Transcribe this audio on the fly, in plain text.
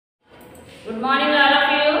Good morning all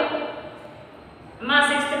of you. మా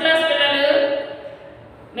 6th class పిల్లలు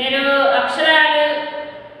మీరు అక్షరాలు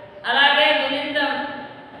అలాగే గుణింతం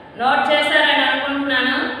నోట్ చేశారని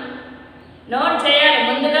అనుకుంటున్నాను. నోట్ చేయాలి.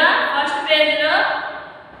 ముందుగా ఫస్ట్ పేజ్లో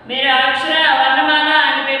మీరు అక్షర వర్ణమాల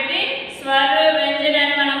అని పెట్టి స్వర్ వ్యంజన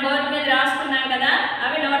అని మనం బోర్డు మీద రాసుకున్నాం కదా,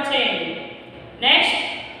 అవి నోట్ చేయండి. నెక్స్ట్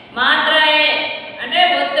మాత్ర ఏ అంటే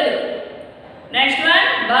ఒత్తులు. నెక్స్ట్ వన్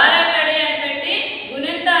బారకడి అని పెట్టి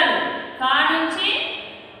గుణింతాలు కా నుంచి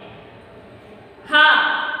హ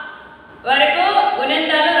వరకు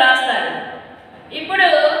గుణింతాలు రాస్తారు. ఇప్పుడు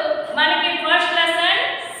మనకి first lesson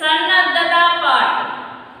సన్నద్ధత part.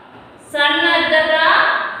 సన్నద్ధత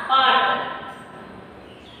part.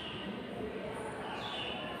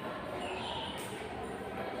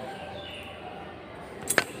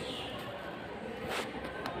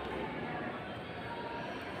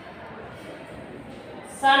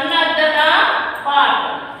 సన్నద్ధత part.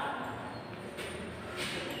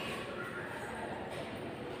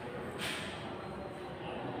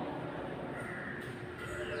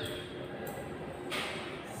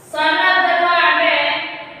 సన్నద్ధత అంటే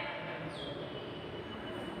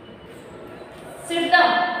సిద్ధం.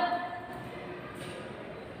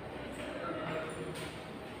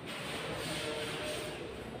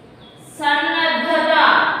 సన్నద్ధత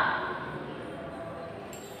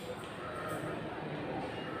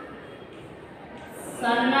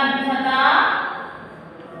సన్నద్ధత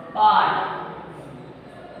పార్ట్.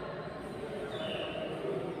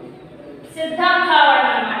 సిద్ధం కావడం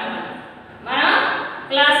అన్నమాట. మనం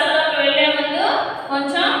క్లాసుల్లోకి వెళ్ళే ముందు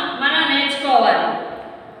కొంచెం మనం నేర్చుకోవాలి.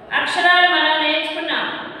 అక్షరాలు మనం నేర్చుకున్నాం,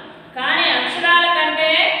 కానీ అక్షరాల కంటే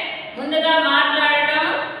ముందుగా మాట్లాడటం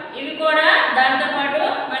ఇవి కూడా దాంతోపాటు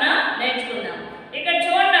మనం నేర్చుకుందాం. ఇక్కడ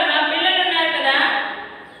చూడండి, మా పిల్లలు ఉన్నారు కదా,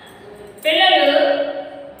 పిల్లలు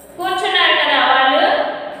కూర్చున్నారు కదా, వాళ్ళు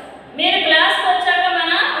మీరు క్లాస్కి వచ్చాక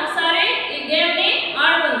మనం ఒకసారి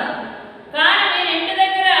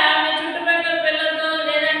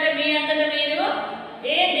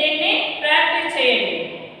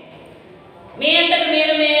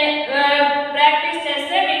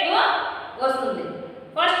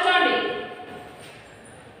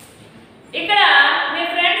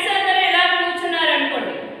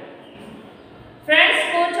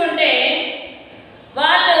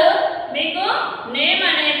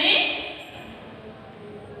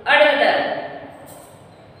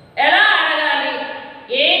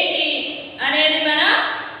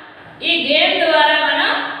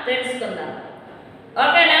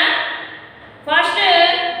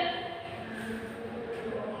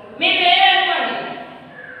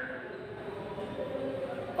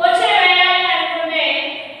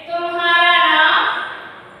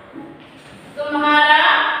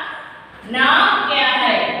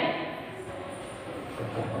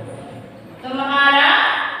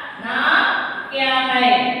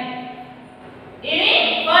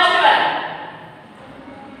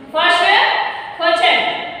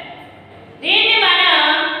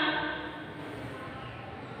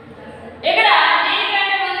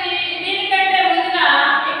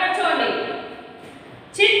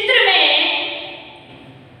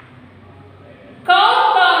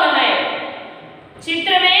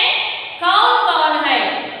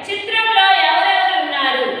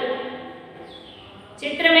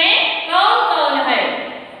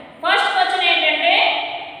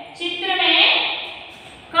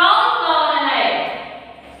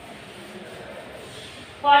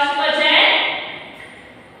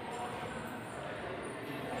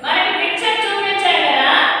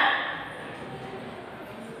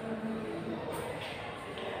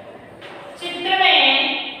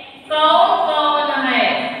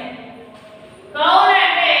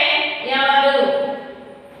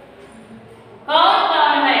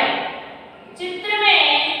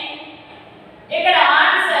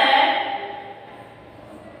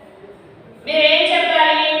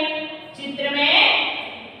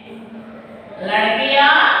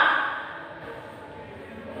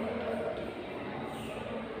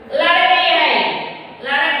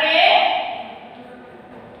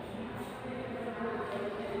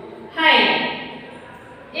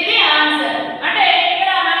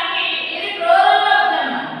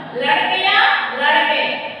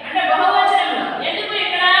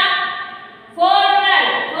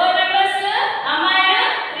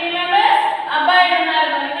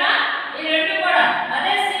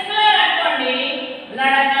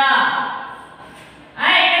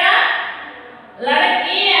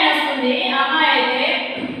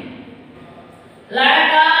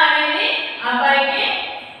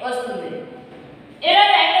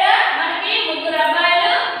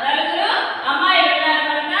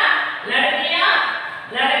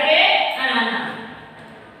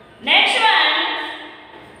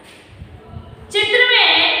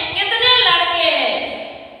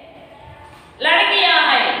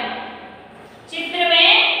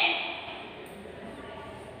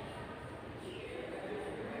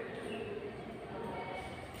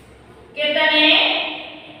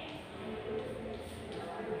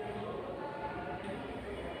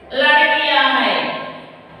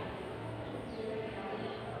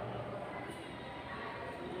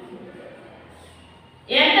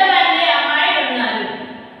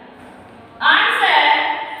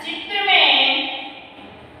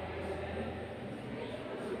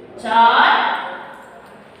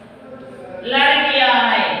लड़कियां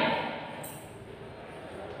है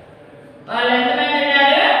వాళ్ళు ఎంతమంది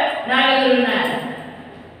ఉన్నారు నలుగురు ఉన్నారు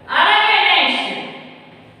అలాగే నెక్స్ట్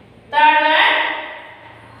థర్డ్ వన్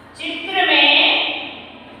चित्र में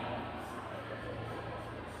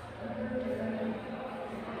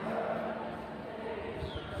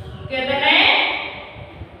कितने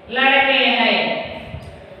लड़के हैं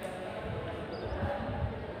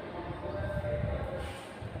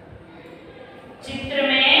चित्र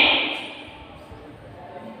में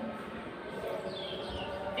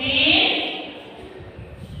 3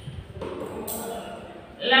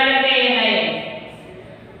 लड़के हैं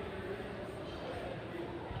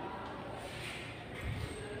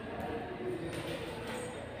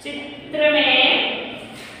चित्र में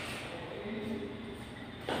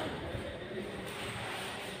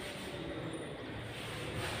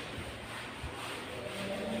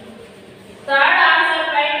third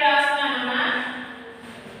answer right रास्ताना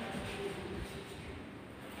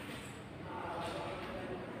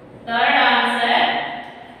third answer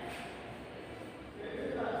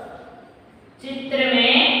चित्र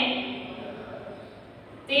में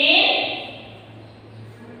 3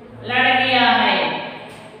 लड़कियां हैं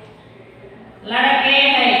लड़के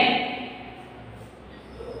हैं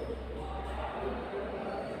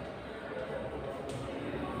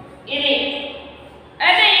ఇది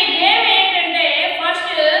అయితే ఈ గేమ్ ఏంటంటే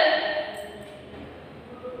ఫస్ట్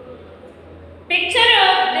పిక్చర్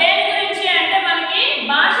దేని గురించి అంటే మనకి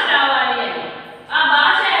భాష రావాలి అని ఆ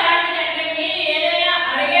భాష ఎలాంటిదంటే మీరు ఏదైనా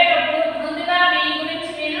అడిగేటప్పుడు ముందుగా మీ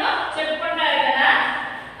గురించి మీరు చెప్పుకుంటారు కదా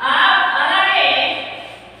అలాగే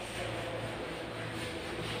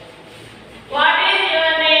వాట్ ఈజ్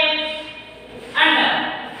యువర్ నేమ్ అంటాం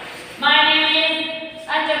మై నేమ్ ఈజ్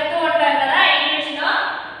అని చెప్తూ ఉంటారు కదా ఇంగ్లీష్లో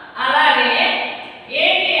అలాగే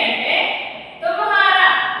ఏంటి అంటే తుమ్హారా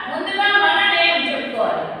ముందుగా మన నేమ్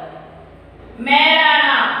చెప్పుకోవాలి మేరా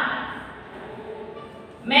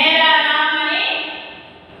నామ్ అని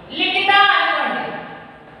లిఖితా అనుకోండి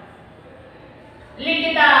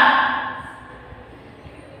లిఖితా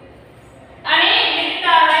అని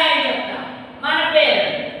లిఖితా అని చెప్తాం మన పేరు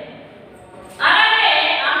అలాగే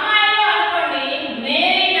అమ్మాయిలు అనుకోండి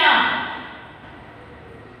మేరీ నామ్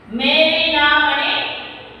అని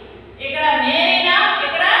ఇక్కడ మేరీ నామ్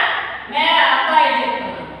ఇక్కడ మేరా అబ్బాయి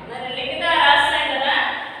చెప్తున్నాం మరి లిఖిత రాస్తాం కదా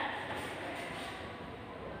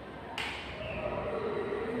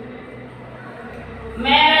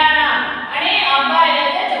మేరా నామ్ అని అబ్బాయి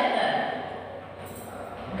అయితే చెప్తారు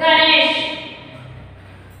గణేష్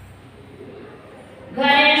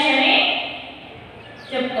అని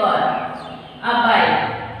చెప్పుకోవాలి అబ్బాయి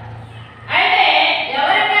అయితే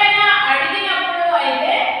ఎవరికైనా అడిగినప్పుడు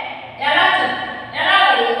అయితే ఎలా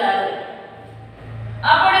అడుగుతారు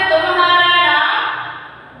అప్పుడు తుమ్హారా నామ్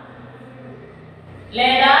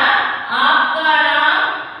లేదా ఆప్కా నామ్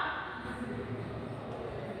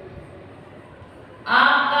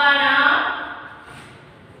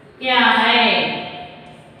క్యా హై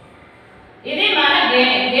ఇది మన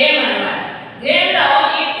గేమ్ అన్నమాట గేమ్ లో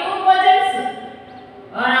ఈ 2 క్వశ్చన్స్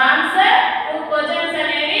ఆన్సర్ 2 క్వశ్చన్స్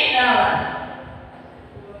అనే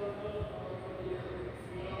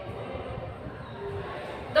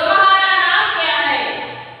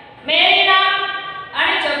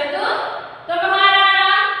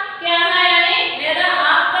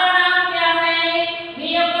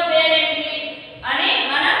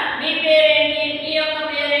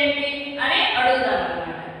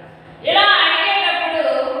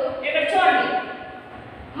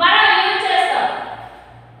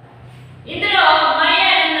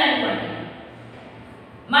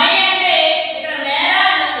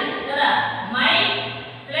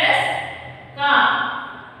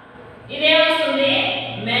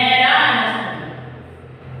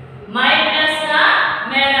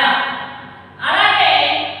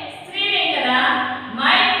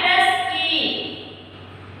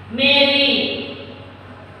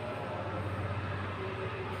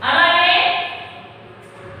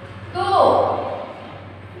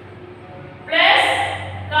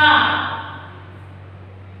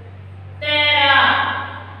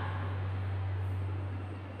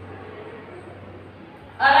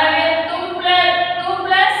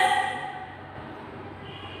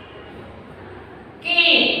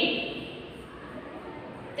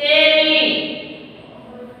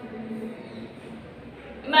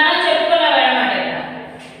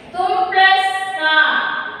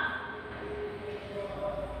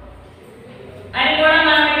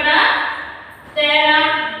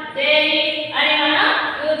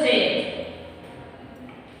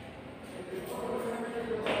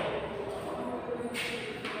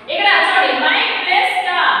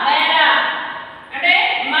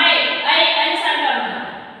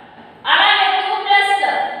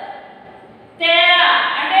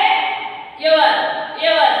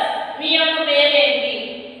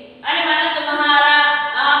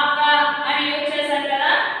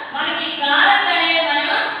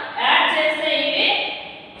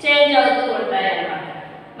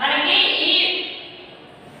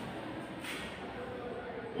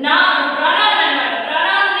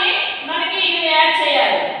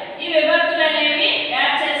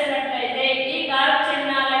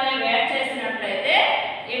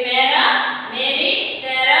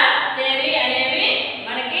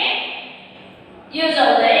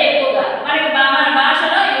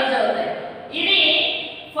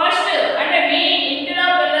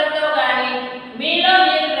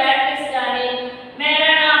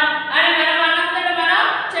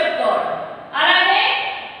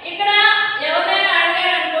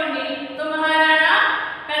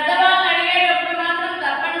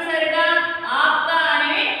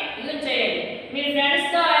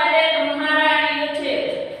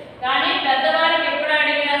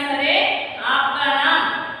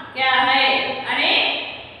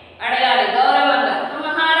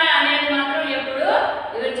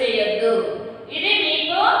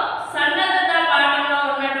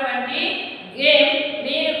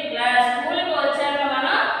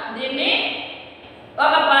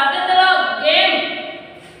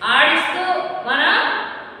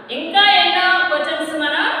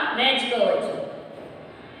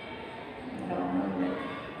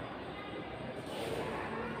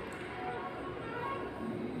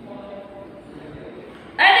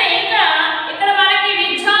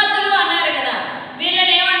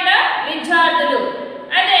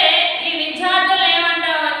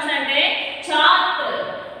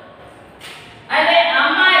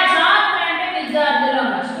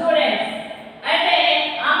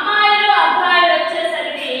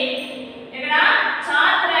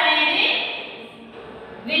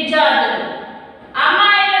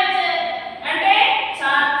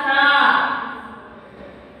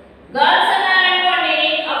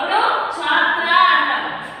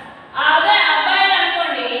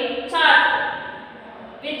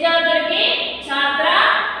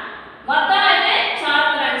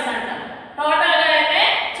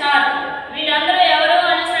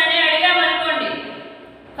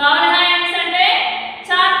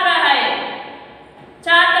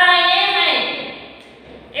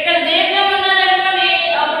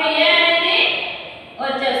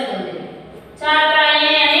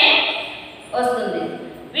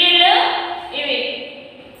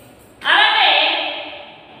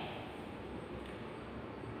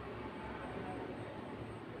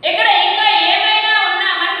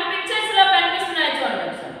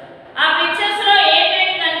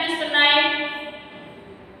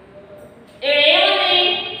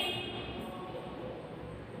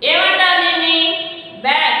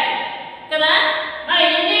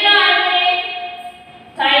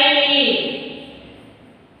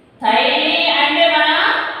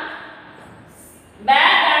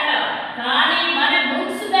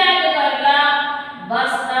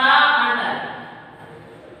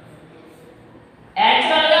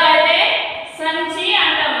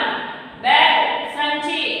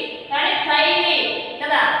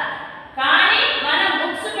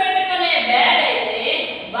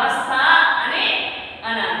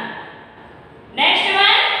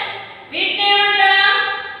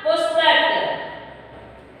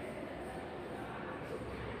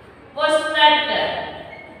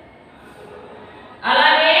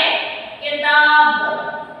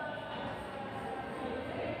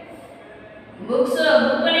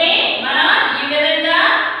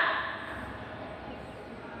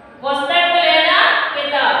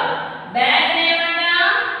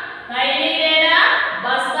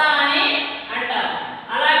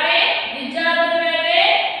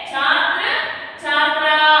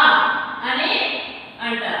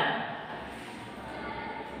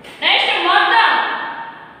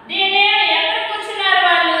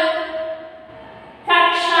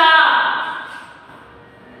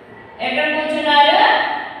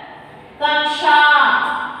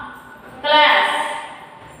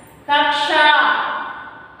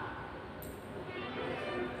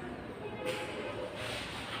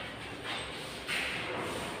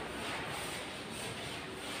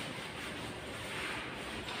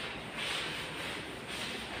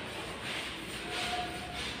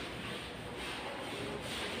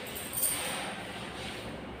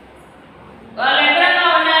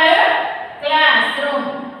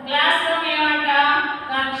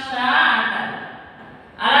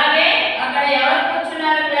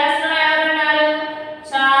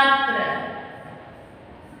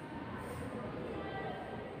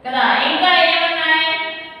కదా. ఇంకా ఏమున్నాయి?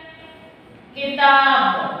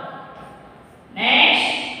 కితాబ్,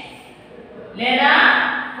 నెక్స్ట్ లేదా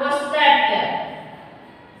Pustak,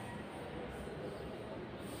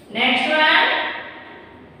 next one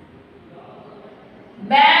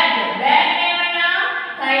bag. Bag ఏమన్నా?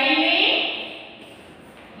 థైలి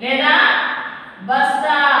లేదా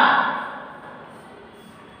బస్తా.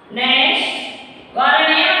 నెక్స్ట్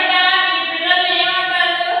వాళ్ళని ఏమంటారు? ఈ పిల్లల్ని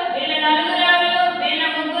ఏమంటారు? వీళ్ళ నలుగురు ఎవరు? వీళ్ళ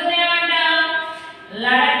ముగ్గురు ఏమంటారు?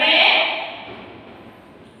 లడకే,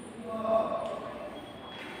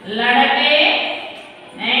 లడకే,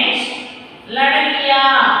 నెక్స్ట్ లడకియా,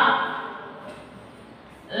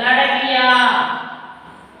 లడకియా,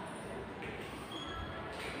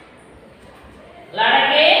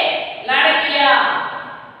 లడకే, లడకియా.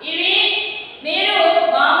 ఇవి మీరు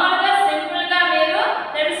మామూలుగా సింపుల్ గా మీరు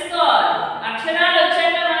తెలుసుకోవాలి. అక్షరాలు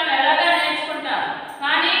వచ్చాక మనం ఎలాగా నేర్చుకుంటాం,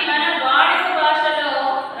 కానీ మన వాడుక భాషలో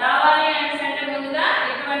రావాలి అంటే ముందుగా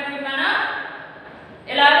ఇటువంటివి మనం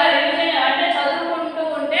ఇలాగ రివిజన్ అంటే చదువుకుంటూ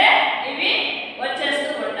ఉంటే ఇవి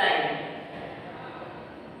వచ్చేస్తూ ఉంటాయి.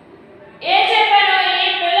 ఏం చెప్పాను? ఈ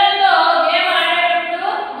పిల్లలతో గేమ్ ఆడేటప్పుడు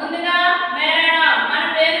ముందుగా మేరా మన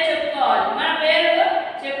పేరు చెప్పుకోవాలి. మన పేరు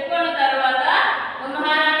చెప్పుకున్న తర్వాత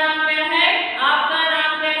తుమ్హారా నామ్ క్యా హై, ఆప్కా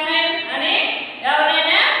నామ్ క్యా హై అని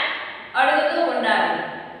ఎవరైనా అడుగుతూ ఉండాలి.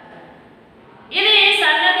 ఇది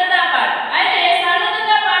సన్నద్ధత పాఠ. అయితే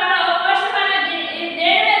సన్నద్ధత పాఠలో ఫస్ట్ మనం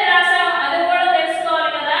దేని మీద రాసాం అది కూడా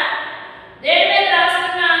తెలుసుకోవాలి కదా. దేని మీద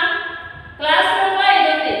రాసుకున్నాం? క్లాస్ రూమ్ లో ఇది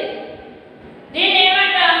ఉంది. దీన్ని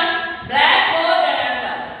ఏమంటాం? బ్లాక్ బోర్డ్ అని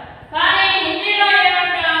అంటాం. కానీ హిందీలో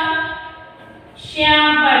ఏమంటాం?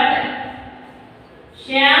 శ్యామ్ పట్,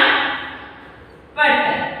 శ్యామ్ పట్.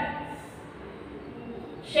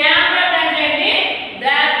 శ్యామ్ పట్ అంటే ఏంటి?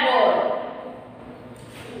 Black board.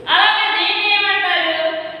 అలాగే దీన్ని ఏమంటారు?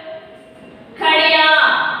 ఖడియా,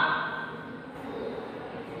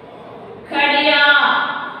 ఖడియా.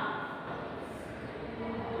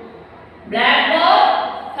 Black board,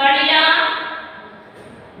 ఖడియా.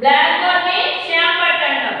 బ్లాక్ బోర్డ్ ని శ్యామ్ పట్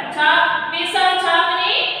అంటాం. చాక్, పీస్ ఆఫ్ చాక్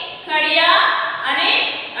ని ఖడియా అని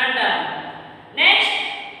అంటారు. నెక్స్ట్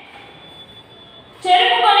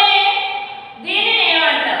చెరుపుకొని దీనిని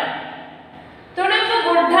ఏమంటాం? తుడుపు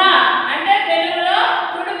గుడ్డ అంటే తెలుగులో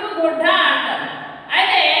తుడుపు గుడ్డ అంటాం.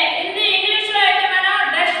 అయితే ఇంగ్లీష్లో అయితే మనం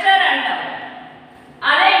డస్టర్ అంటాం.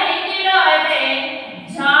 అదే హిందీలో అయితే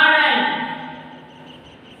జాడన్,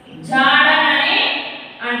 జాడన్ అని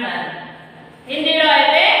అంటారు. హిందీలో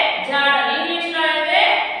అయితే జాడన్, ఇంగ్లీష్లో అయితే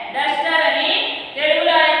డస్టర్ అని,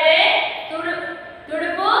 తెలుగులో అయితే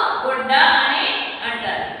తుడుపు గుడ్డ అని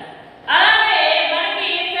అంటారు. అలాగే మనకి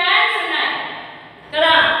ఫ్యాన్స్ ఉన్నాయి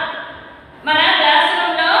కదా. మన క్లాస్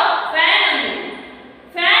రూమ్ లో ఫ్యాన్ ఉంది.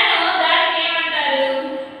 ఫ్యాన్ దానికి ఏమంటారు?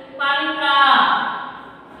 పంకా.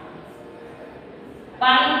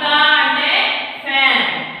 పంకా అంటే ఫ్యాన్.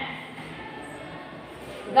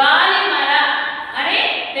 గాలి మర అని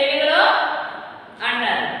తెలుగులో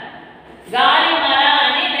అంటారు. గాలి మర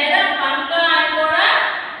అని లేదా పంకా అని కూడా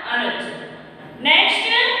అనొచ్చు. నెక్స్ట్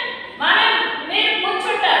మనం మీరు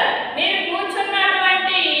కూర్చుంటారు. మీరు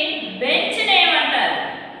కూర్చున్నటువంటి బెంచ్ ని ఏమంటారు?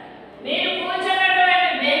 మీరు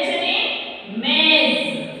కూర్చున్నటువంటి బెంచ్ ని మేజ్.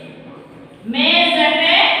 మేజ్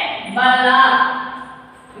అంటే బల్ల,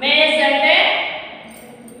 మేజ్ అంటే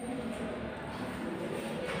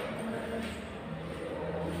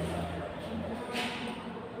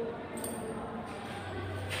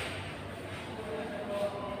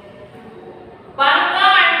పంకా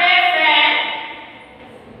అంటే ఫ్యాన్,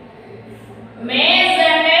 మేజ్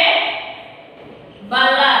అంటే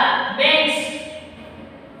బల్ల, బెంచ్.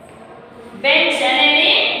 బెంచ్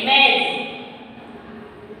అనేది మేజ్.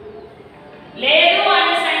 లేదు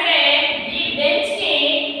అనేసి అంటే ఈ బెంచ్ కి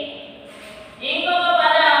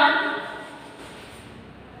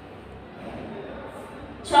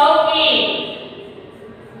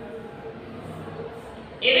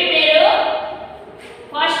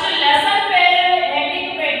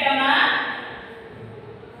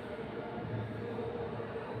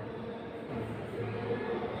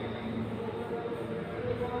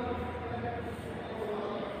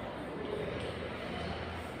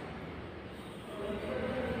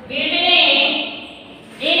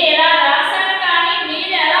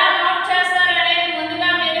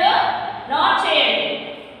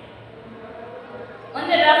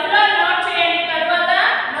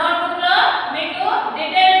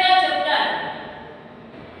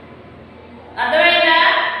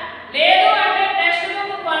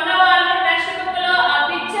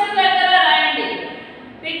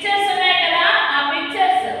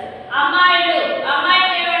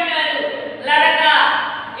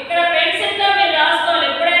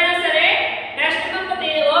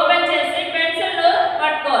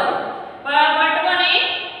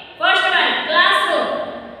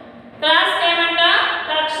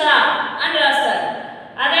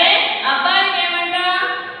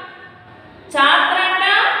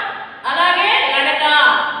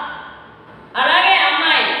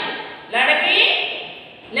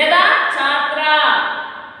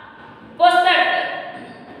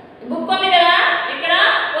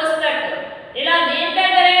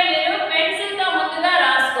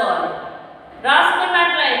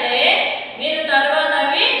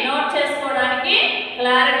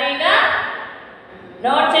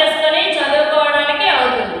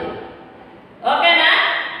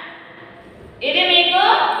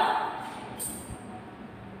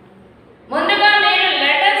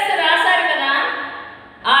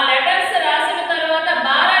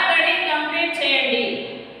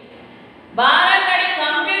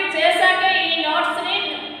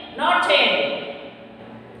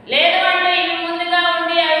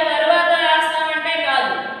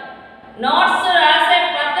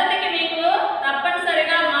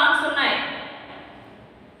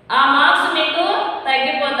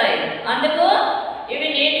ఉంటాయి. అందుకు ఇవి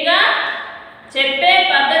నీట్గా చెప్పే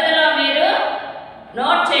పద్ధతి